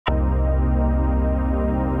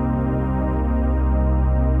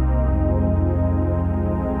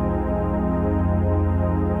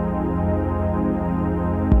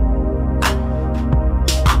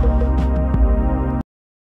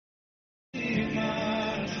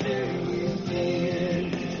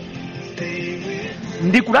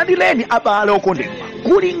Ndikulandileni abale okondedwa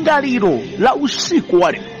kuli Lingaliro la usiku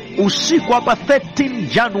wa lero, usiku wa pa 13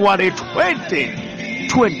 January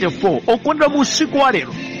 2024. Okondedwa, mu usiku wa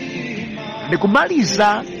lero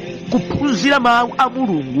ndikumaliza kuphunzira mawu a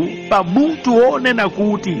Mulungu pa mutu wonena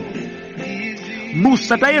kuti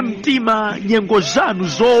musataye mtima, nyengo zanu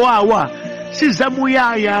zowawa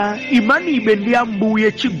sizamuyaya, imanibe ndi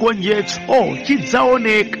Ambuye, chigonjetso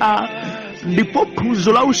chidzaoneka. Ndipo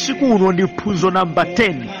phunzo la usiku uno ndi phunzo namba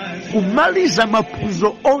 10, kumaliza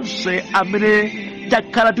maphunzo onse amene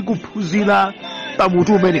takhala tikuphunzira pa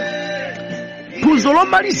mutu umenewu. Phunzo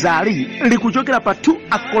lomalizali likuchokera pa 2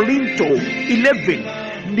 Akorinto 11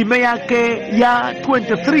 ndime yake ya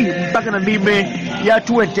 23 mpaka na ndime ya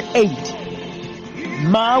 28.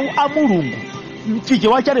 Mawu a Mulungu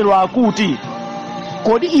mchichewa cha lero akuti,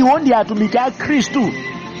 kodi iwo ndi atumiki a Khristu?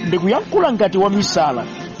 Ndikuyankhula ngati wa misala.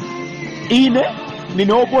 Ine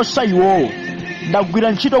ndine oposa iwowo,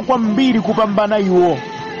 ndagwira ntchito kwambiri kupambana iwo,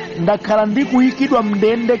 ndakhala ndikuyikidwa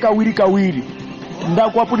mndende kawirikawiri,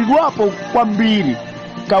 ndakwapulidwapo kwambiri,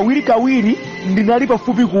 kawirikawiri ndinali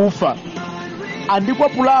pafupi kufa.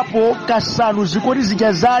 Andikwapulapo kasanu zikoti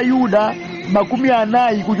zija za Ayuda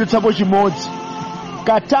 40 kuchotsapo chimodzi.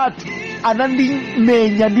 Katatu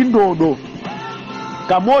anandimenya ndi ndodo,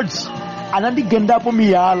 kamodzi anandigendapo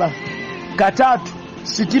miyala, katatu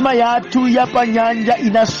sitima yathu ya pa nyanja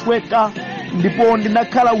inasweka, ndipo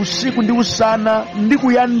ndinakhala usiku ndi usana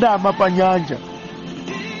ndikuyandama pa nyanja.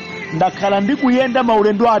 Ndakhala ndikuyenda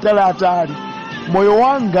maulendo ataliatali, moyo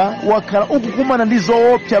wanga wakhala ukukumana ndi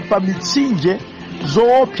zoopsa pa mitsinje,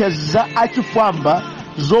 zoopsa za achifwamba,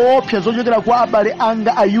 zoopsa zochokera kwa abale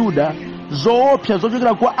anga Ayuda, zoopsa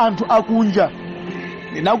zochokera kwa anthu akunja.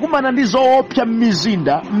 Ndinakumana ndi zoopsa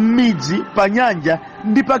m'mizinda, m'midzi, pa nyanja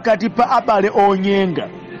ndi pakati pa abale onyenga.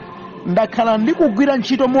 Ndakhala ndikugwira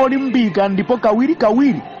ntchito molimbika, ndipo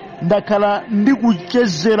kawirikawiri ndakhala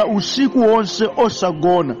ndikuchezera usiku wonse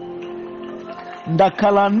osagona.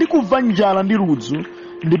 Ndakhala ndikumva njala ndi ludzu,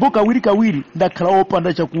 ndipo kawirikawiri ndakhala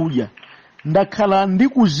opanda chakudya. Ndakhala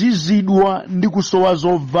ndikuzizidwa ndi kusowa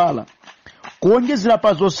zovala. Kuonjezera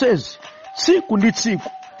pa zonsezi, tsiku ndi tsiku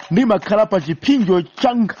ndimakhala pa chipinjo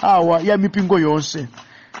cha nkhawa ya mipingo yonse.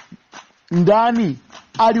 Ndani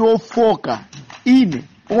ali ofoka ine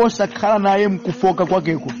osakhala naye mkufoka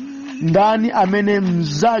kwakeko? Ndani amene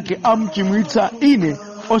mnzake amchimwitsa ine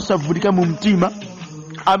osavutika mu mtima?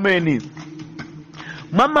 Ameni.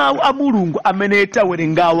 Mwa mawu a Mulungu amene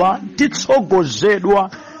tawerengawa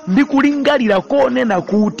titsogozedwa ndi kulingalira konena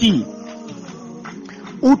kuti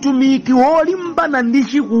utumiki wolimbana ndi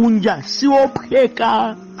chikunja si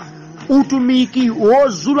wophweka. Utumiki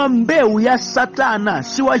wozula mbewu ya Satana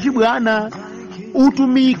si wachibwana.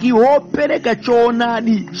 Utumiki wopereka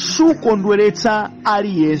choonadi sukondweretsa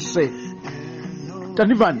aliyense.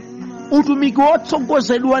 Tanimvani, utumiki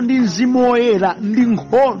wotsogozedwa ndi Mzimu Woyera ndi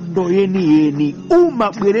nkhondo yeniyeni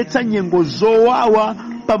umabweretsa nyengo zowawa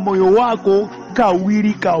pa moyo wako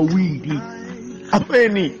kawirikawiri.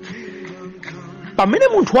 Ameni. Pamene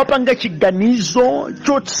munthu wapanga chiganizo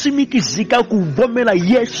chotsimikizika kuvomera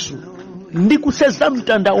Yesu ndi kuseza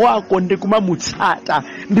mtanda wako ndi kumamutsata,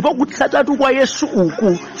 ndipo kutsatatu kwa Yesu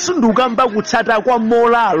uku sindukamba kutsata kwa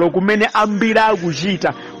molalo kumene ambiri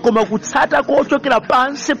akuchita, koma kutsata kochokera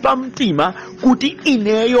pansi pa mtima, kuti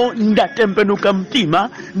ineyo ndatembenuka mtima,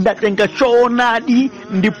 ndatenga choonadi,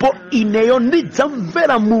 ndipo ineyo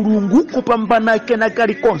ndidzamvera Mulungu kupambana kena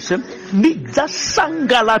kalikonse,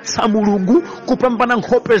 ndidzasangalatsa Mulungu kupambana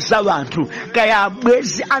nkhope za wanthu. Kaya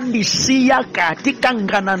bwezi andisiya kati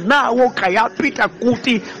kangana nawo, kaya pita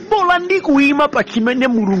kuti, bola ndikuyima pa chimene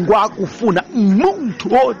Mulungu akufuna. Munthu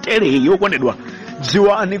otereyo kondedwa,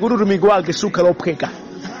 dziwani kuti utumiki wake sukhala ophweka.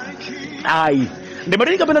 Ayi,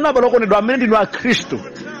 ndimatini kapena nabale okondedwa amene ndinu a Khristu,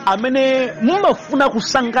 amene mumafuna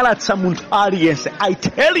kusangalatsa munthu aliyense. I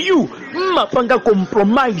tell you, mmapanga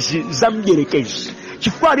compromise za mdierekezi.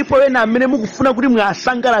 Chifukwa alipo ena amene mukufuna kuti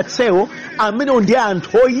mwasangalatsewo, amene ndi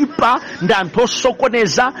anthu oyipa, ndi anthu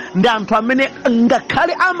osokoneza, ndi anthu amene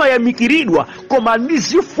ngakhale amayamikiridwa koma ndi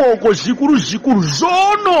zifoko zikuluzikulu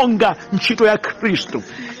zononga ntchito ya Khristu.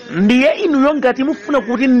 Ndiye inuyo ngati mufuna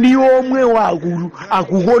kuti ndi omwe wakulu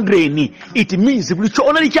akukondreni, it means kuti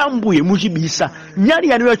choonadi cha Ambuye muchibisa, nyali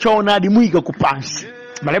yanu ya choonadi muyika kupansi.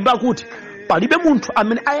 Malemba akuti palibe munthu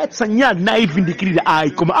amene ayatsa nyali nayivindikirira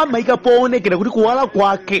ayi, koma amayika poonekera kuti kuwala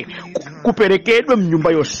kwake kuperekedwe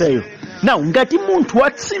mnyumba yonseyo. Now ngati munthu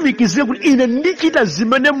watsimikizira kuti ine ndichita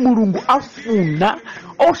zimene Mulungu afuna,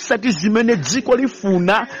 osati zimene dziko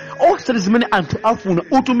lifuna, osati zimene anthu afuna,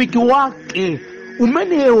 utumiki wake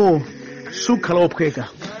umenewo sukhala ophweka.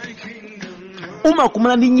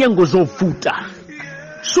 Umakumana ndi nyengo zovuta,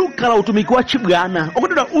 sukhala utumiki wa chibwana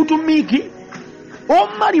okutera utumiki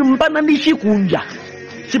omalimbana ndi chikunja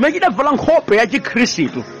chimene chidavala nkhope ya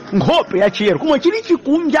chikhristu, nkhope ya chiyero, kumwe chili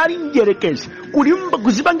chikunja ali mdierekezi kulimba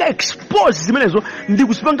kuzipanga expose zimenezo ndi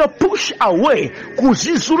kuzipanga push away,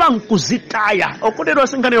 kuzizula nkuzitaya. Okutero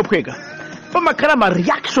asingane yophweka pamakhala ma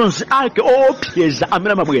reactions ake oopseza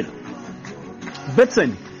amene amabwera.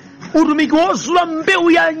 Betseni utumiki wozula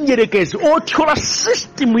mbewu ya mdierekezi othyola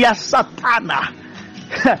system ya satana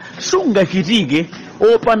sungachitike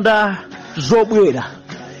opanda zobwera,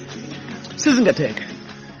 sizingatheke.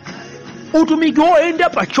 Utumiki woyenda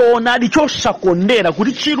pachoonadi chosakondera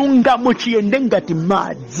kuti chilungamo chiyende ngati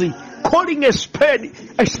madzi, calling a spade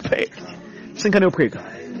a spade, sinkhani yophweka.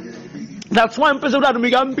 That's why mpeza kuti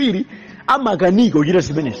atumiki ambiri amakanika kuchita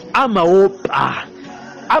zimenezi, amaopa,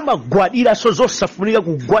 amagwadira so zosafunika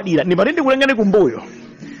kugwadira. Ndimatindi kulengani kumbuyo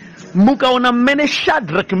mukaona mmene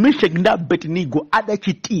Shadrach, Meshach ndi Abednego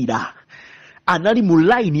adachitira, anali mu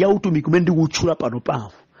line ya utumiki umene ndikuwutchula pano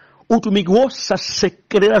pamvu. Utumiki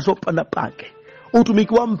wosasekerera zopanda pake,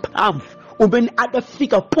 utumiki wa mphamvu umene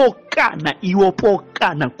adafika pokana iwo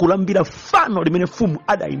pokana kulambira fano limene fumu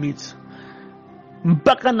adayimitsa,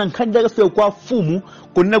 mpaka na nkhani yakafika kwa fumu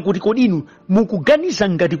kunena kuti kodi inu mukuganiza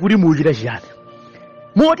ngati kuti muchita chiyani,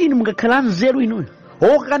 moti inu mukakhala nzeru inuyo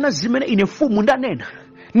okana zimene ine fumu ndanena,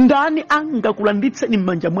 ndani angakulanditseni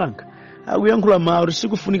m'manja mwanga? Akuyankhula mawu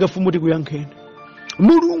sikufunika fumu tikuyankheni.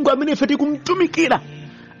 Mulungu amene ife tikumtumikira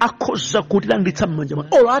akhoza kutilanditsa m'manja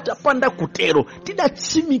mwanga. Olo atapanda kutero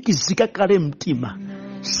tidatsimikizika kale mtima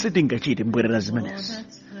sitingachite mbwerera zimenezi.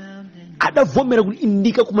 Adavomera kuti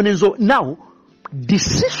indika kumanenzo nawo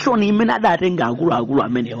decision imene adatenga akuluakulu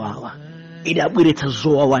amene wawa idabweretsa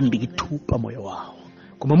zowawa ndithu pa moyo wawo,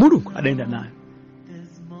 koma Mulungu adayenda nayo.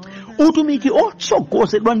 Utumiki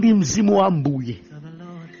otsogozedwa ndi mzimu wa Ambuye,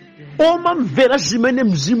 omamvera zimene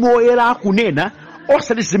mzimu woyera akunena,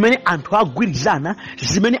 osati zimene anthu agwirizana,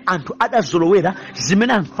 zimene anthu adazolowera,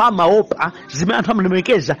 zimene anthu amaopa, zimene anthu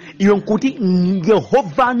amalemekeza. Iwe nkuti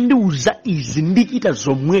Yehova andiuza izi ndichita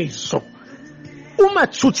zomwezo.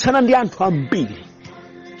 Umatsutsana ndi anthu ambiri,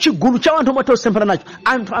 chigulu cha anthu umatha kusemphana nacho,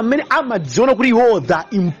 anthu amene amadziona kuti iwo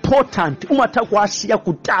the important umatha kuasiya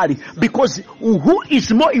kutali, because who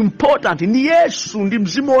is more important ndi Yesu ndi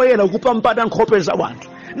mzimu woyera kupambana nkhope za wanthu.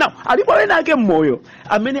 Now alipo ena ake mmoyo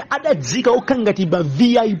amene adadzika okangati ba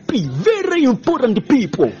VIP, very important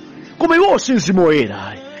people, koma iwo si mzimu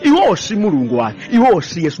woyera, iwo si Mulungu ayi, iwo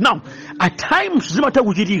si Yesu. Now at times zimatha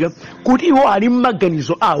kuchitika kuti iwo ali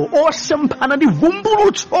m'maganizo awo osemphana ndi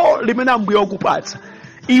vumbulutso limene Ambuye wakupatsa.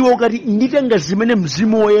 Iwo kati nditenga zimene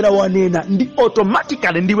mzimu woyera wanena ndi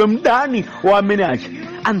automatically ndiwe mdani wa amene achi.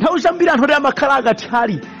 Anthawi zambiri anthu oti amakhala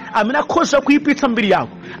akathali amene akhoza kuyipitsa mbiri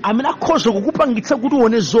yako, amene akhoza kukupangitsa kuti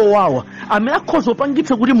uone zowawa, amene akhoza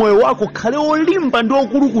kupangitsa kuti moyo wako khale olimba ndi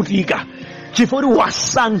okulukutika, chifukwa kuti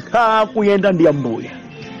wasankha kuyenda ndi Ambuye.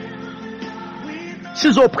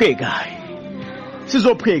 Sizophweka.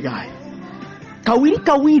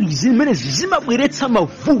 Kawiri zimenezi zimabweretsa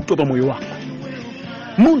mavuto pa moyo wako.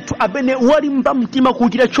 Munthu amene walimba mtima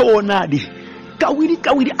kuchita choonadi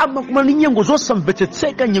kawiri amakumana ndi nyengo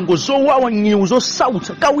zosamvetsetseka, nyengo zowawa, nyengo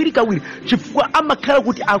zosautsa kawiri chifukwa amakhala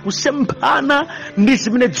kuti akusemphana ndi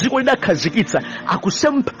zimene dziko lidakhazikitsa,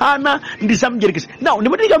 akusemphana ndi zamdierekezi. Now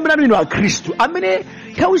ndimatikambirana inu akhristu amene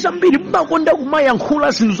nthawi zambiri mumakonda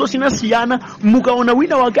kumayankhula zinthu zosiyanasiyana, mukaona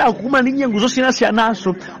wina wake akukumana ndi nyengo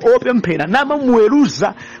zosiyanasiyanaso opemphera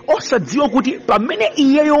namamuweruza osadziwa kuti pamene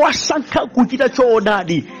iyeyo wasankha kuchita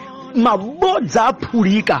choonadi, mabodza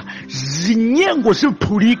aphulika, zinyengo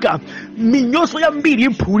ziphulika, minyoso yambiri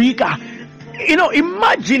iphulika.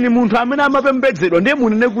 Imagine munthu amene amapembedzedwa ndiye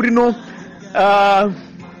munene kuti no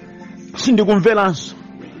sindikumveranso,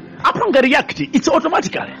 apanga react, it's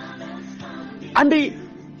automatically. And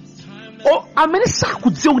amene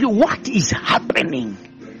sakudziwa kuti what is happening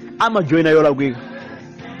amajoina yolakwika.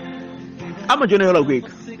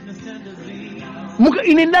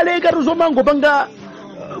 Ine ndaleka tuzomangopanga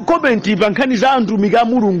comment pankhani za anthu mika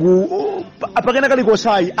Mulungu apakena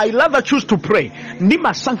kalikosayi. I rather choose to pray,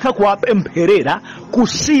 ndimasankha kuwapempherera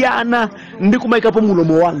kusiyana ndi kumayikapo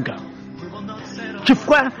mulomo wanga,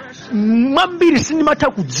 chifukwa mwambiri sindimatha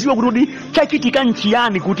kudziwa kuti chachitika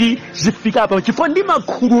nchiyani kuti zifika apa, chifukwa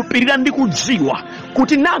ndimakhulupirira ndi kudziwa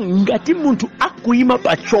kuti ngati munthu akuyima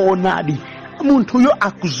pa choonadi, munthuyo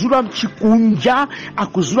akuzula chikunja,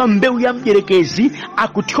 akuzula mbewu ya mdierekezi,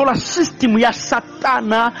 akuthyola system ya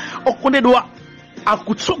satana, okondedwa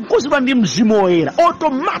akutsogozedwa ndi mzimu woyera,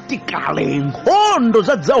 automatically nkhondo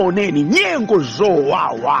zadzaoneni, nyengo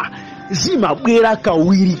zowawa zimabwera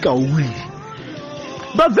kawiri.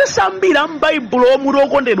 mavesi ambiri m'Baibulo omuli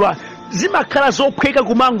okondedwa zimakhala zophweka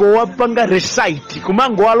kumango wapanga recite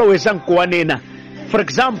kumango waloweza nkuwanena. For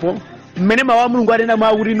example, mmene mawu a Mulungu anena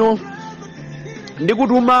mwakuti no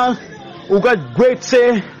ndikutuma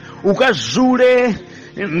ukagwetse ukazule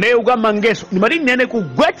nde ukamangeso. Ndimati nene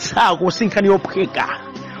kugwetsako sinkhani yophweka,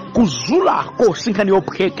 kuzulako sinkhani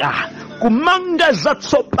yophweka, kumanga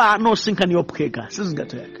zatsopano sinkhani yophweka.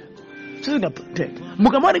 Sizingatheka.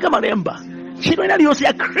 Mukamalika malemba ntchito ina iliyonse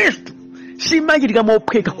ya Khristu simachitika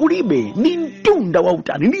mophweka, kulibe ni mtunda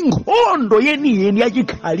wautali, ni nkhondo yeniyeni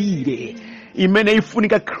yachikhalire imene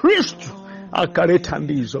ifunika Khristu akhale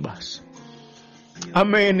thandizo basi.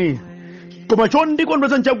 Ameni. Koma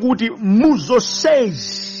chondikondweza nchakuti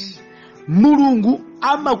muzonsezi Mulungu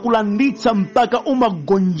amakulanditsa mpaka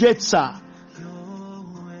umagonjetsa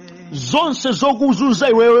zonse zokuzunza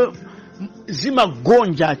iwewe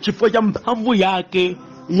zimagonja chifukwa cha mphamvu yake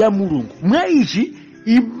ya Mulungu. Mwa ichi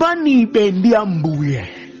imanibe ndi Ambuye.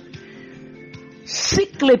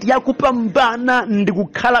 Secret ya kupambana ndi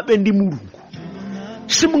kukhalabe ndi Mulungu.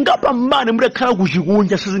 Simungapambane mutakhala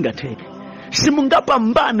kuchikunja sizingatheke.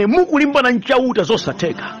 Simungapambane mukulimbana nchauta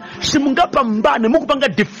zosatheka. Simungapambane mukupanga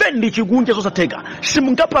defend chikunja zosatheka.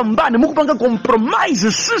 Simungapambane mukupanga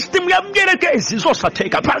compromise system ya mdierekezi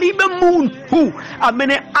zosatheka. Palibe munthu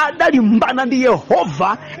amene adalimbana ndi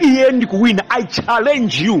Yehova iye ndi kuwina. I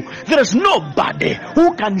challenge you, there is nobody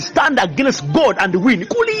who can stand against God and win.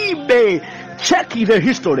 Kulibe. Check the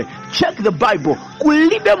history, check the Bible.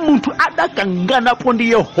 Kulibe munthu adakanganapo ndi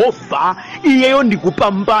Yehova iyeyo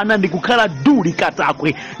ndikupambana ndikukhala duli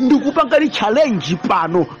katakwe ndikupanga challenge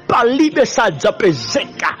pano. Palibe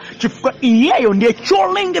sadzapezeka chifukwa iyeyo ndiye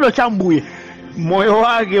cholengedwa cha Ambuye. Moyo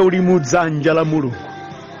wake uli mudzanja la Mulungu.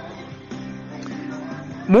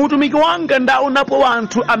 Muutumiki wanga ndaonapo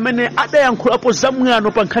wanthu amene adayankhulapo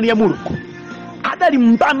zamwano pa nkhani ya Mulungu,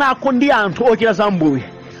 adalimbanako ndi anthu ochita za Ambuye.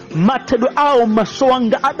 Mathedwe awo maso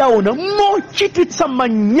wanga adaona mochititsa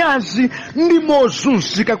manyazi ndi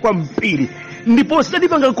mozunzika kwambiri, ndipo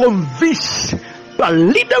zidandipanga convince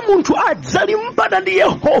palibe munthu adzalimbana ndi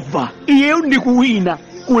Yehova iyeyo ndikuwina.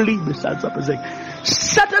 Kulibe sadzapezeka.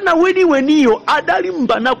 Satana weniyo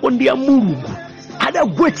adalimbanako ndi ya Mulungu,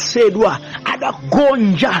 adagwetsedwa,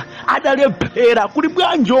 adagonja, adalephera. Kuli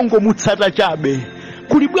bwanji ongomutsata chabe,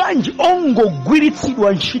 kuli bwanji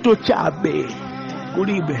ongogwiritsidwa ntchito chabe.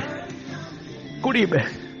 Kulibe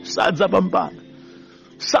sadzapambana.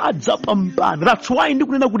 That's why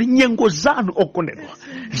ndikunena kuti nyengo zanu okondedwa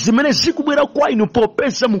zimene zikubwera kwa inu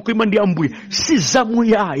popeza mukuima ndi Ambuye si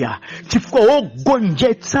zamuyaya, chifukwa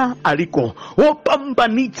wogonjetsa aliko,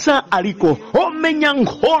 wopambanitsa aliko, omenya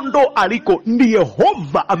nkhondo aliko. Ndi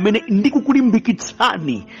Yehova amene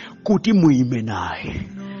ndikukulimbikitsani kuti muime naye.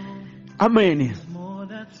 Ameni.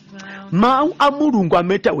 Mawu a Mulungu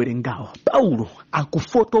amene tawerengawa, Paulo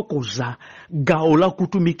akufotokoza gawo la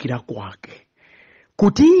kutumikira kwake,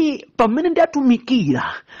 kuti pamene ndatumikira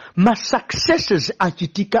ma successes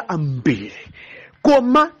achitika ambiri,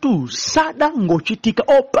 komatu sadangochitika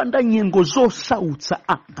opanda nyengo zosautsa.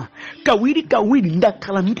 Kawiri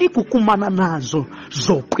ndakhala ndikukumana nazo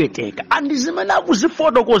zopweteka. Andi zimene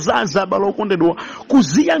akuzifotokoza abale okondedwa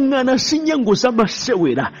kuziyang'ana si nyengo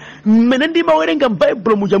zamasewera. Mmene ndimawerenga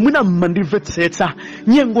m'Baibulo muja mwina mmandimvetsetsa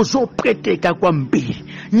nyengo zopweteka kwambiri,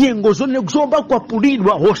 nyengo zomba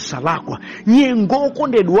kwapulidwa osalakwa, nyengo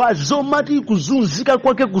okondedwa zomati kuzunzika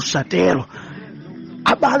kwake kusatero.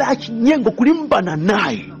 Abale achinyengo kulimbana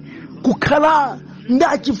naye, kukhala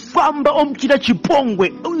ndachifamba omchita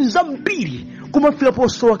chipongwe unzambiri kumafika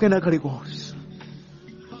posowa kena kalikonse.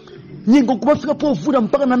 Nyengo kumafika povuta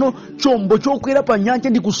mpaka nano chombo chokwera pa nyanja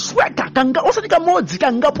ndi kusweka kanga osati kamodzi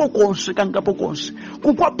kangapo konse,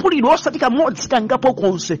 kukwapulidwa osati kamodzi kangapo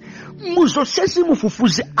konse. Muzonsezi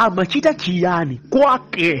mufufuze amachita chiyani?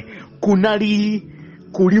 Kwake kunali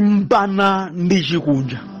kulimbana ndi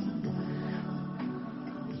chikunja.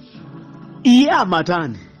 Iye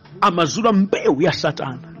amatani amazula mbewu ya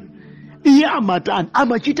Satana. Iye amatani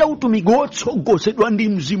amachita utumiki wotsogozedwa ndi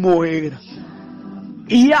Mzimu Woyera.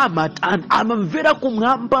 Iye amatani amamvera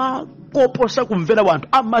kumwamba koposa kumvera wanthu.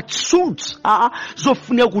 Amatsutsa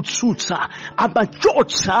zofunika kutsutsa,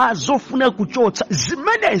 amachotsa zofunika kuchotsa.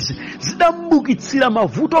 Zimenezi zidambukitsira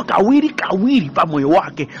mavuto kawiri pa moyo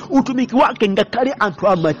wake. Utumiki wake ngakhale anthu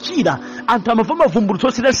amachira, anthu amava mavumbulutso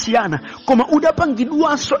osiyana, koma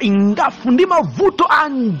udapangidwanso ingafu ndi mavuto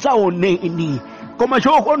anzaoneni. Koma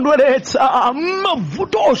chokondweretsa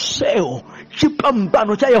mavuto onsewo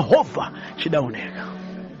chipambano cha Yehova chidaoneka.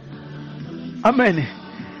 Amen.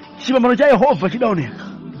 Chipambano cha Yehova chidaoneka.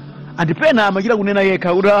 Andipena amachita kunena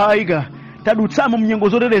yekha kuti aika tadutsamo mnyengo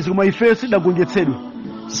zoterezi koma ifeyo sidagonjetsedwa.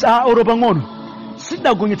 Sa oro pang'ono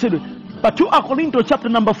sidagonjetsedwe pa 2 Akorinto chapter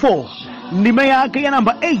number 4 ndime yake ya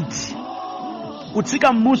number 8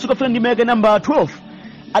 kutsika m'munsi kufika ndime yake number 12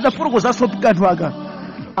 adafotokozanso kanthu aka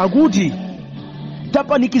akuti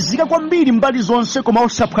tapanikizika kwambiri mbali zonse koma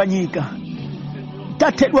osaphwanyika,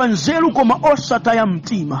 tathedwa nzeru koma osataya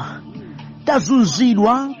mtima,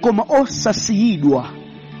 tazunzidwa koma osasiyidwa,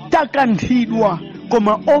 takanthidwa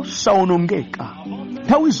koma osawonongeka.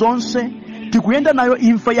 Nthawi zonse tikuyenda nayo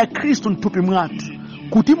imfa ya Khristu mthupi mwathu,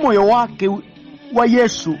 kuti moyo wake wa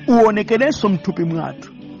Yesu uonekerenso mthupi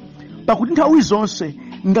mwathu. Pakuti nthawi zonse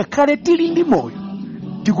ngakhale tili ndi moyo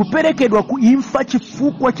tikuperekedwa ku imfa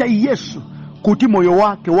chifukwa cha Yesu, kuti moyo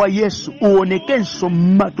wake wa Yesu uonekenso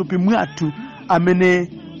m'matupi mwathu amene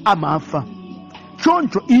amafa.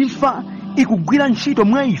 Choncho imfa ikugwira ntchito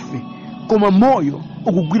mwa ife, koma moyo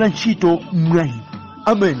ukugwira ntchito mwa inu.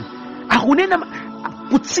 Amen. Akunena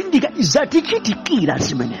kutsindika zatichitikira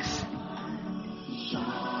zimenezi.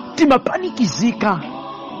 Timapanikizika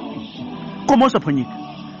koma osaphwanyika,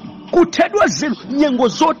 kuthedwa nzeru, nyengo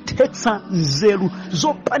zothetsa nzeru,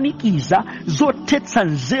 zopanikiza, zothetsa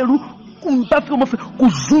nzeru,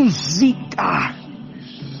 kuzunzika,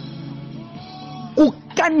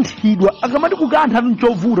 kukanthidwa. Akamati kukantha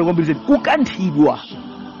nchovuta kwambiri, kukanthidwa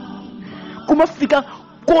kumafika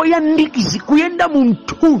koyandikizi, kuyenda mu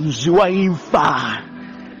mthunzi wa imfa.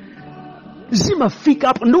 Zimafika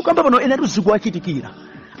apo ndikukamba pano ena zikuwachitikira,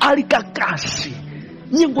 ali kakasi,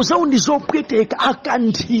 nyengo zawo ndi zopweteka,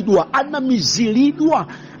 akanthidwa, anamiziridwa,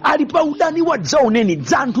 ali pa udani wa dzaoneni,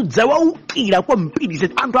 dzanthu dzawaukira kwa mpiri,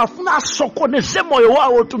 anthu afuna asokoneze moyo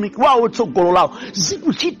wawo, utumiki wawo, tsogolo lawo.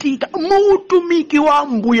 Zikuchitika mu utumiki wa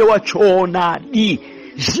Mbuye wa choonadi.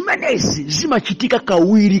 Zimenezi zimachitika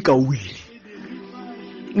kawiri.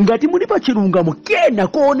 Ngati muli pa chilungamo kena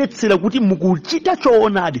kuonetsera kuti mukuchita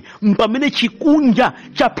choonadi mpamene chikunja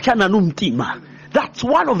chapyananu mtima, that's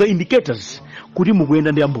one of the indicators kuti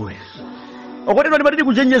mukuyenda ndi Ambuye. Okotero ndimati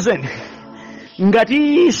kuchenjezeni,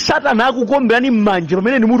 ngati Satana akukomberani m'manja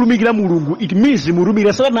pamene ndimutumikira Mulungu, it means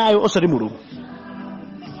mutumikira Satanayo osati Mulungu.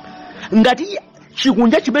 Ngati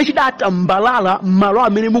chikunja chimene chidatambalala malo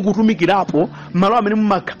amene mukutumikirapo, malo amene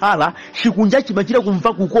mumakhala, chikunja chimachita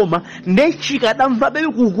kumva kukoma, ndi chikadamva bebe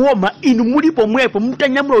kukoma, inu muli pomwepo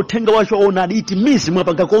mutanyamula uthenga wa choonadi, it means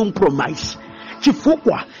mwapanga compromise.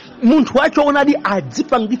 Chifukwa munthu wa choonadi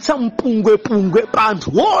adzipangitsa mpungwepungwe pa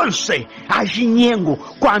anthu onse achinyengo,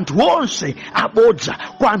 kwa anthu onse abodza,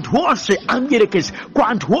 kwa anthu onse amdyerekezi, kwa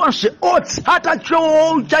anthu onse otsata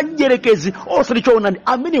cha mdyerekezi osati choonadi,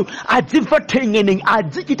 amene adzimva thengenenge,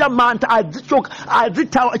 adzichita mantha, adzichoka,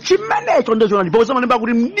 adzithawa. Chimenecho ndi choonadi. Pakuti malemba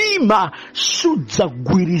kuti mdima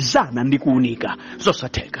sudzagwirizana ndi kuunika.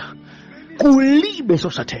 Zosatheka, kulibe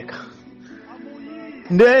zosatheka.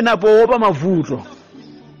 Ndena poopa mavuto,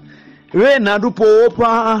 wena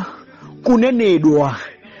poopa kunenedwa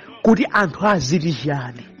kuti anthu aziti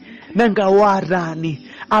chani, nanga warani,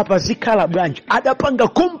 apa zikhala bwanji, adapanga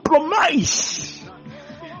compromise.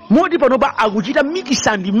 Moti panopa akuchita mix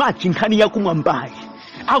and match nkhani yakumwambayi,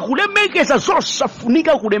 akulemekeza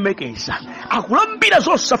zosafunika kulemekeza, akulambira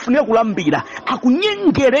zosafunika kulambira,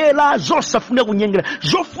 akunyengerera zosafunika kunyengerera,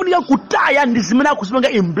 zofunika kutaya ndi zimene akuzipanga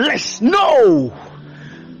embrace. No!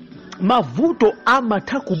 Mavuto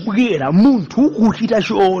amatha kubwera munthu ukuchita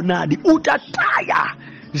choonadi, utataya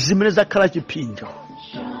zimene zakhala chipinjo.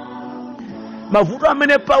 Mavuto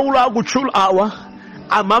amene Paulo akutchula awa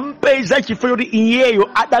amampeza chifukwa choti iyeyo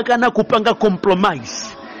adakana kupanga compromise,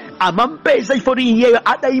 amampeza chifukwa choti iyeyo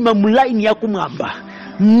adayima mu line yakumwamba.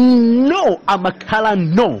 No amakhala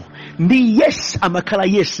no, ndi yes amakhala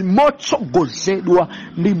yes, motsogozedwa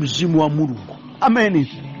ndi Mzimu wa Mulungu. Amen.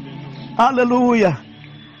 Hallelujah.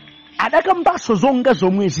 Adakambaso zonga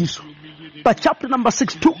zomweziso pa chapter number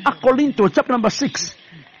 6, 2 Akorinto chapter number 6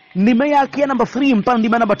 ndime yake ya number 3 mpaka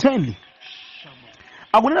ndime number 10.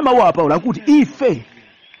 Akunena mawu a Paulo akuti ife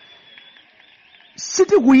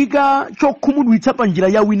sitikuyika chokhumudwitsa pa njira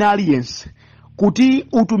ya wina aliyense kuti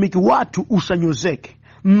utumiki wathu usanyozeke.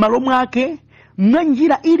 M'malo mwake, mwa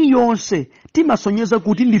njira iliyonse timasonyeza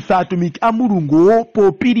kuti ndife atumiki a Mulungu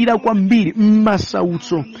popirira kwambiri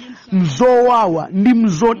m'masautso, mzowawa ndi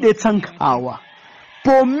mzodetsa nkhawa,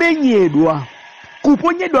 pomenyedwa,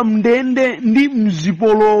 kuponyedwa mndende ndi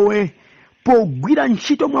mzipolowe, pogwira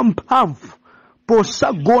ntchito mwamphamvu,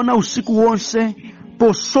 posagona usiku wonse,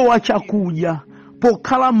 posowa chakudya,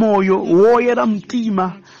 pokhala moyo woyera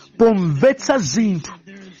mtima, pomvetsa zinthu,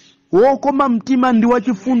 wokoma mtima ndi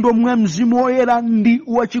wachifundo mwa Mzimu Woyera ndi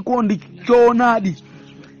wachikondi choonadi,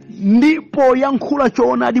 ndipo yankhula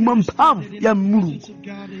choonadi mwa mphamvu ya Mulungu.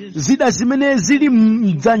 Zida zimene zili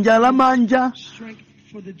mdzanja lamanja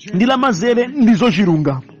ndi lamazere ndizo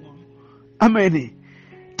chilungamo. Amene.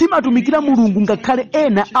 Timatumikira Mulungu ngakhale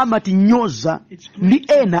ena amatinyoza ndi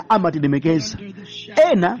ena amatilemekeza.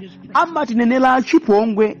 Ena amatinenera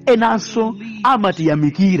chipongwe, enanso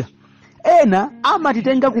amatiyamikira. Ena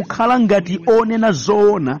amatitenga kukhala ngati onena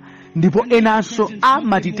zoona, ndipo enanso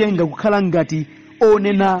amatitenga kukhala ngati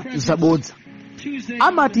onena zabodza.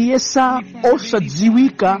 Amatiyesa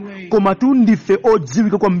osadziwika koma ndife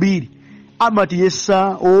odziwika kwambiri.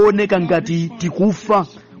 Amatiyesa ooneka ngati tikufa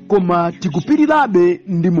koma tikupirirabe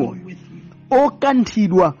ndi moyo.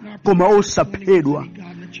 Okanthidwa koma osaphedwa.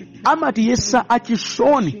 Amatiyesa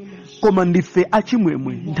achisoni koma ndife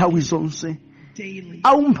achimwemwe nthawi zonse.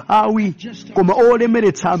 Aumphawi koma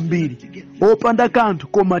olemeretsa ambiri. Opanda kanthu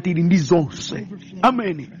koma tili ndi zonse.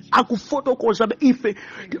 Amene. Akufotokoza ife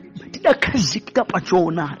tidakhazikika pa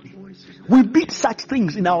choonadi. We beat such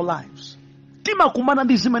things in our lives. Timakumana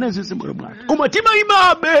ndi zimenezi zimoyo mwathu. Koma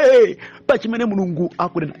timayimabe pa chimene Mulungu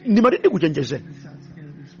akunena. Ndimatindi kuchenjezeni.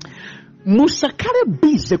 Musakhale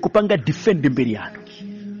busy kupanga defend mbiri yanu.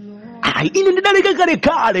 Ine ndidaleka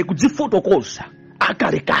kale kudzifotokoza.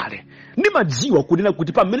 Kale. Ndimadziwa kunena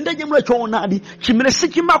kuti pamene ndanyamula choonadi chimene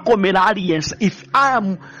sichimakomera aliyense. If I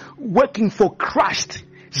am working for Christ,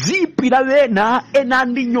 zipira vena ena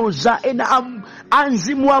andinyoza ena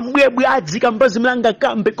anzimu wa mbwebwe adzikamba zimene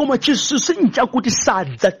angakambe, koma chisusi nchakuti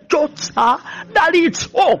sadza chotsa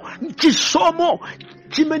dalitso chisomo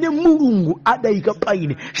chimene Mulungu adayika pa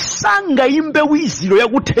ine. Sangayimbe wiziro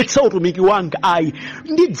yakuthetsa utumiki wanga.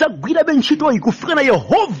 Ndidzagwira ntchitoyi kufika na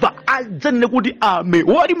Yehova adzanene kuti ame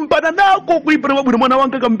walimbana nako kulipira mabwino mwana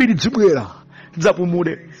wanga Kambiri dzibwera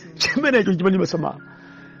dzapumule. Chimenecho chimene ndimasamala.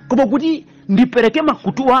 Koma kuti ndipereke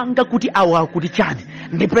makutu wanga kuti awo akuti chani,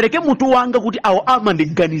 ndipereke mutu wanga kuti awo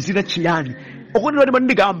amandiganizira chiyani. Okondedwa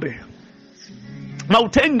ndikambe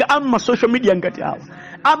mautenga ama social media ngati awa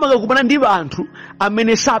amakumana ndi anthu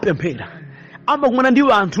amene sapemphera, amakumana ndi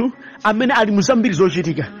anthu amene ali muzambiri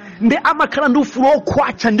zochitika, ndi amakhala ndi ufulu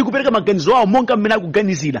okhwacha ndi kupereka maganizo awo monga mmene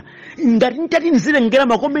akuganizira. Ngati ndizilengera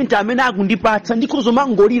makomenti amene akundipatsa ndikhozo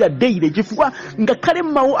mangolira daily, chifukwa ngakhale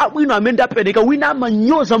mawu abwino amene ndapereka wina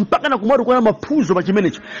amanyoza mpaka na kumati kuona maphuzo pa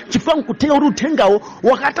chimenecho, chifukwa nkutenga kuti uthengawo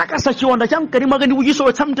wakatakasa chiwanda cha mkati mwake ndi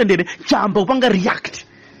kuchisowetsa mtendere chamba kupanga react.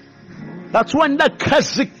 That's why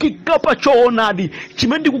ndakhazikika pa choonadi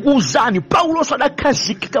chimene ndikukuwuzani. Paulo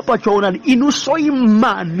adakhazikika pa choonadi, inunso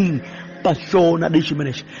imani pa choonadi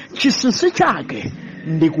chimenechi. Chinsinsi chake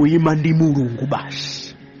ndi kuyima ndi Mulungu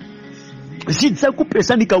basi.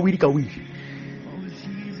 Zidzakupesani kawiri.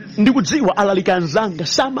 Ndikudziwa alaliki anzanga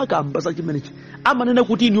samakamba za chimenechi. Amanena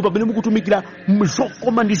kuti inu pamene mukutumikira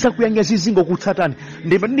mzokoma ndizakuyanga zizingo kutsatani.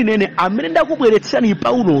 Ndipo ndinene amene ndakubweretsani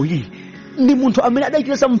Pauloyi ndi munthu amene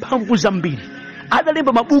adachita mphamvu zambiri.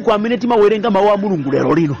 Adalemba mabuku amene timawerenga mawu a Mulungu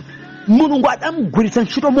lero lino. Mulungu adamugwiritsa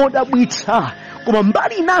ntchito modabwitsa, koma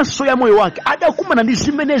mbali inanso ya moyo wake adakumana ndi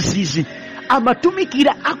zimenezizi.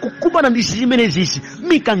 Amatumikira akukumana ndi zimenezizi,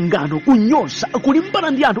 mikangano, kunyoza,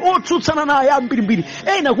 kulimbana ndi anthu otsutsana naye ambirimbiri.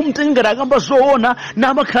 Ena kumtengera akamba zoona na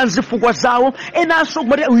amakhala zifukwa zawo. Enanso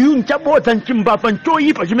kumati uyu nchabodza nchimbava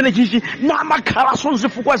nchoyipa chimene chichi na amakhalanso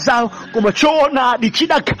zifukwa zawo. Koma choonadi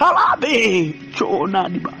chidakhalabe.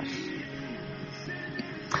 Choonadi basi.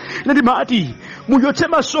 Ndimati muchotse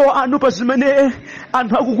maso anu pa zimene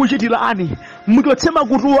anthu akukuchitirani, muchotse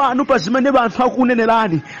makutu anu pa zimene anthu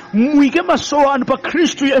akunenerani, muyike maso anu pa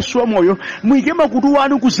Khristu Yesu wa moyo, muyike makutu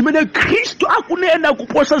anu ku zimene Khristu akunena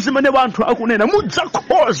kuposa zimene anthu akunena.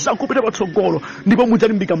 Mudzakhoza kupita patsogolo ndipo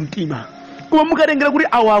mudzalimbika mtima. Koma mukalengera kuti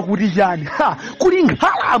awa akuti chani, kuli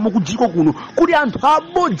nkhalamo ku dziko kuno, kuli anthu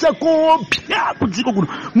abodza koopsa ku dziko kuno,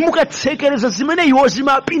 mukatsekereza zimene iwo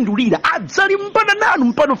zimapindulira adzalimbana nanu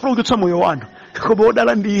mpano funa kuchotsa moyo wanu. Koma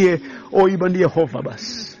odala ndiye oyipa ndi Yehova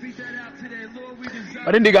basi.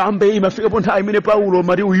 Pati ndikambe imafikapo nthawi imene Paulo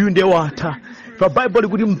mati uyu ndiye watha pa Bible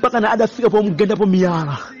kuti mpaka na adafika pomugendapo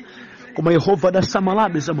miyala, koma Yehova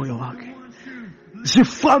adasamalabe za moyo wake.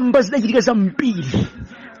 Zifwamba zidachitika zambiri,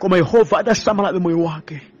 koma Yehova adasamalabe moyo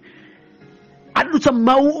wake. Adutsa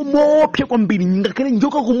mawu moopsa kwambiri, ngakhale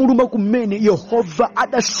njoka kumuluma kumene Yehova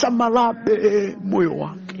adasamalabe moyo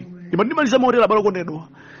wake. Ndimaliza maotera balo kondedwa.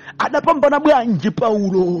 Adapambana bwanji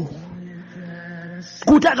Paulo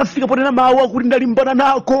kuti akafika ponena mawu akuti ndalimbana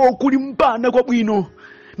nako kulimbana kwabwino,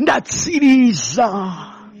 ndatsiriza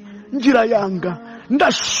njira yanga,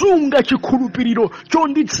 ndasunga chikhulupiriro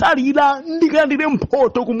chonditsalira ndikalandire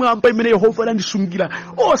mphotho kumwamba imene Yehova adandisungira.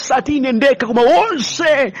 Osati ine ndekha koma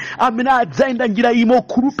onse amene adzayenda njira imo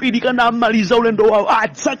okhulupirika na amaliza ulendo wawo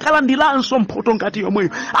adzakalandiranso mphotho ngati yomweyo.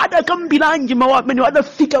 Adakambiranji mawu amene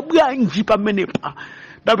adafika bwanji pamenepa.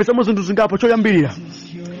 ndapesamo zinthu zingapo. Choyambirira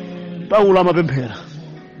Paulo amapemphera.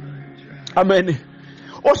 Amen.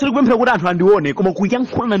 Osati kupemphera kuti anthu andione, koma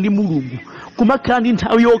kuyankhulana ndi Mulungu, kumakhala ndi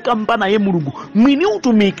nthawi yokamba naye Mulungu. Mwini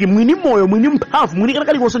utumiki, mwini moyo, mwini mphamvu, mwini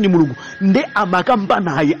kalikonse ndi Mulungu. Nde amakamba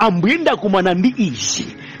naye, Ambuye ndakumana ndi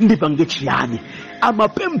izi, ndipange chiyani?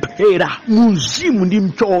 Amapemphera mu mzimu ndi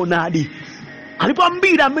mchoonadi. Alipo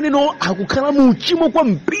ambiri amene akukhala mu uchimo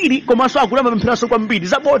kwambiri, komanso akula amapempheranso kwambiri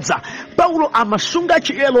zabodza. Paulo amasunga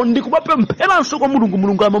chiyero ndi kumapempheranso kwa Mulungu.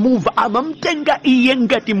 Mulungu amamumva, amamtenga iye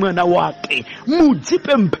ngati mwana wake.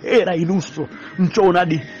 Mudzipemphera inunso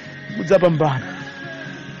mchoonadi, mudzapambana.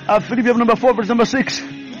 Afilipi number 4 verse number 6.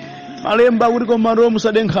 Malemba kuti koma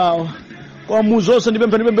musade nkhawa, koma muzonse ndi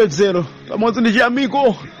pempha ndi pembedzero pamodzi ndi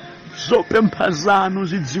chiyamiko, zopempha zanu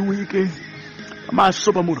zidziwike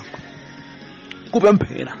pamaso pa Mulungu.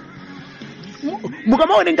 Kupemphera.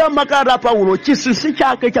 Mukamawerenga makalata a Paulo, chinsinsi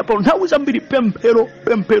chake cha Paulo nthawi zambiri pemphero.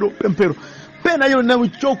 Pena yo na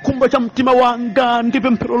chokhumba cha mtima wanga ndi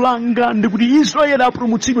pemphero langa ndi kuti Israeli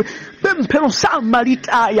apulumutsidwe. Pemphero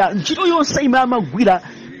samalitaya, ntchito yonse imene amagwira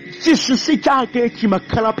chinsinsi chake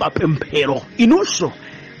chimakhala pa pemphero. Inunso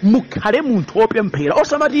mukhale munthu wopemphera.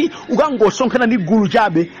 Osamati ukangosonkhana ndi gulu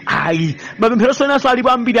chabe. Ayi, mapemphero sonanso alipo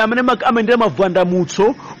ambiri amene amayendera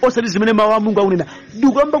mavwandamutso, osati zimene mawu a Mulungu akunena.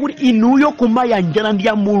 Ndikuyamba kuti inuyo kumayanjana ndi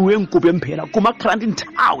Ambuye nkupemphera, kumakhala ndi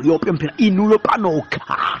nthawi yopemphera. Inuyo panokha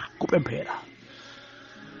kupemphera.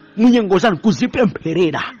 Munyengo zanu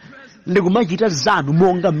kuzipempherera ndi kumachita zanu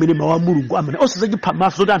monga mmene mawu a Mulungu amene osazachipha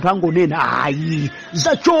maso zoti anthu angonena. Ayi,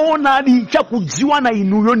 zachoonadi chakudziwana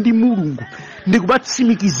inuyo ndi Mulungu ndi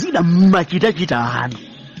kubatsimikizira mmachitachita anu.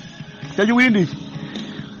 Chachiwiri ndichi,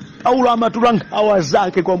 Paulo amatula nkhawa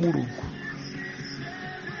zake kwa Mulungu.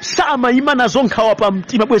 Samayima nazo nkhawa pa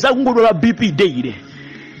mtima bweza akungodola BP daily.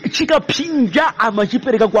 Chikapsinja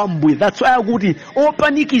amachipereka kwa Ambuye. That's why akuti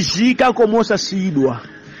opanikizika koma osasiyidwa,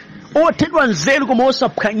 othedwa nzeru koma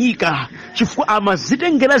osaphwanyika, chifukwa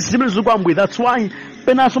amazitengera zimene zili kwa Ambuye. That's why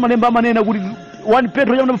penanso malemba amanena kuti 1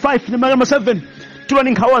 Petro 5:7,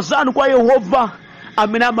 tulani nkhawa zanu kwa Yehova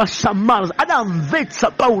amene amasamala.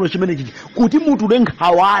 Adamvetsa Paulo chimene chichi, kuti mutule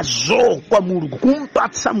nkhawazo kwa Mulungu,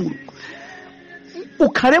 kumpatsa Mulungu.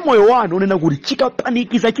 Ukhale moyo wanu unena kuti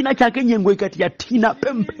chikapanikiza china chake nyengo ikati yathina,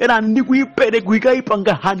 pemphera ndi kuyipereka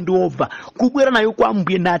ipanga handover, kubwera nayo kwa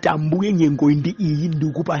Ambuye nati, Ambuye nyengo ndi iyi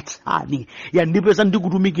ndikupatsani, yandipeza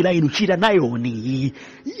ndikutumikira inu, chita nayoni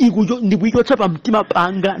ndikuyichotsa pa mtima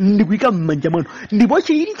panga, ndikuyika m'manja mwanu. Ndipo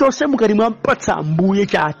chilichonse mukati mwampatsa Ambuye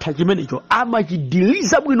chatha chimenecho,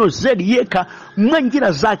 amachidiliza bwino zedi yekha mwa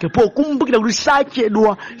njira zake, pokumbukira kuti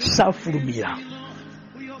sachedwa safulumira.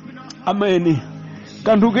 Amen.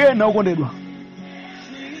 Kanthu kena okondedwa,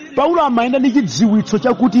 Paulo amayenda ndi chidziwitso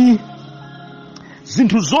chakuti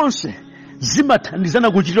zinthu zonse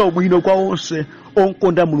zimathandizana kuchitira ubwino kwa onse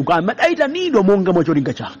okonda Mulungu amene ayitanidwa monga mwa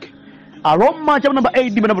cholinga chake. Aroma chapter number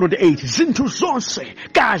 8:28, zinthu zonse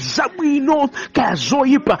kaya zabwino kaya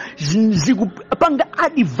zoyipa zikupanga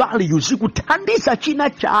add value, zikuthandiza china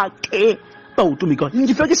chake pa utumiki wake.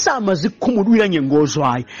 Njifeke samazikhumudwira nyengozo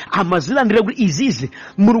ayi, amazilandira kuti izizi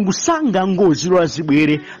Mulungu sangangozilola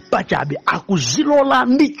zibwere pachabe, akuzilola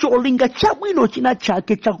ndi cholinga chabwino china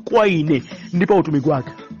chake chakwa ine ndi pa utumiki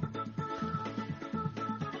wake.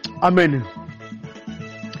 Amen.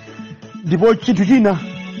 Ndipo chinthu china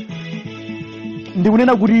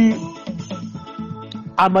ndikunena kuti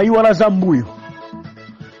amayiwala za mbuyo.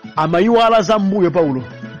 Paulo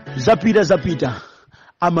zapita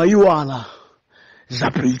amayiwala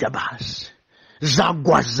zapita basi,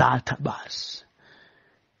 zagwazata basi.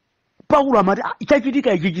 Paulo amati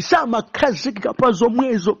chachitika ichi chisamakhazikika pa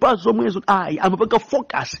zomwezo. Ayi, amapanga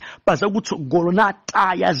focus pa zakutsogolo na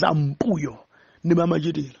taya za mbuyo ndi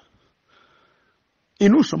mamachitira.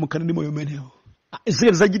 Inunso mukhale ndi moyo umenewo.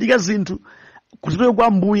 Zikati zachitika zinthu kuchitoyo kwa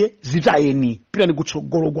Ambuye zitayeni, pitani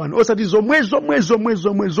kutsogolo kwanu, osati zomwezo.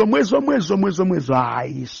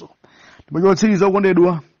 Ayiso. Ndipo chotsiriza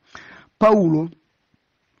okondedwa, Paulo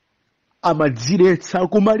amadziretsa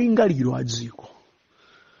ku malingaliro a dziko.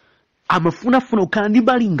 Amafunafuna kukhala ndi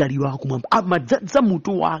malingaliro akumwamba. Amadzadza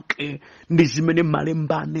mutu wake ndi zimene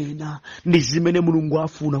malemba anena, ndi zimene Mulungu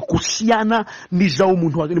afuna, kusiyana ndi za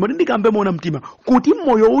umunthu wake. Ndimati ndikambe mona mtima kuti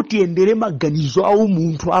moyo utiyendere maganizo a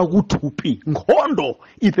umunthu akuthupi, nkhondo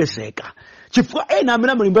ipezeka. Chifukwa ena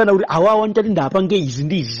amene amalimbana kuti awawa ntati ndapange izi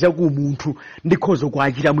ndi izi za ku munthu ndikhoza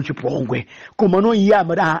kuachita mu chipongwe, koma no iye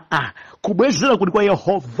amati kubwezera kuti kwa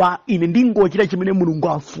Yehova ine ndingochita chimene Mulungu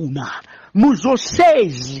afuna.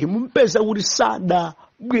 Muzonsezi mumpeza kuti sada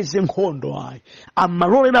bweze nkhondo ayi,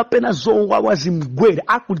 amalolera pena zowawa zimgwere,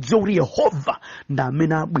 akudziwa kuti Yehova ndi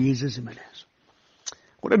amene abweze zimenezo.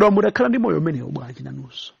 Kodi mutakhala ndi moyo umenewo bwanji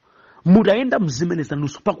nanunso? Mutayenda mzimene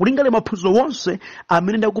zanunso pakulingana maphunziro wonse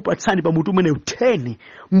amene ndakupatsani pa mutu umene 10,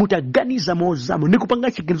 mutaganiza mozama ndi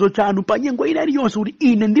kupanga chiganizo chanu pa nyengo ina iliyonse kuti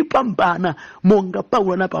ine ndipambana monga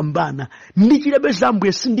Paulo anapambana, ndichitabe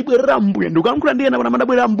zambuye sindibwerera mbuyo. Ndikuyankhula ndi ena kuti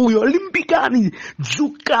amadabwerera mbuyo, limbikani,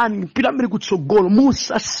 dzukani, pitani kutsogolo,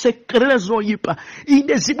 musasekerere zoyipa.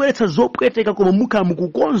 Inde zibweretsa zopweteka koma mukhala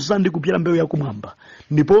mukukonza ndi kupyala mbewu yakumwamba.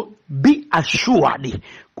 Ndipo be assured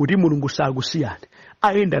kuti Mulungu sakusiyani,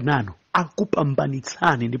 ayenda nanu,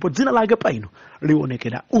 akupambanitsani, ndipo dzina lake pa inu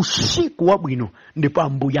lionekera. Usiku wabwino, ndipo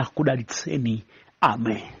Ambuye akudalitseni.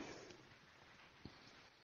 Amen.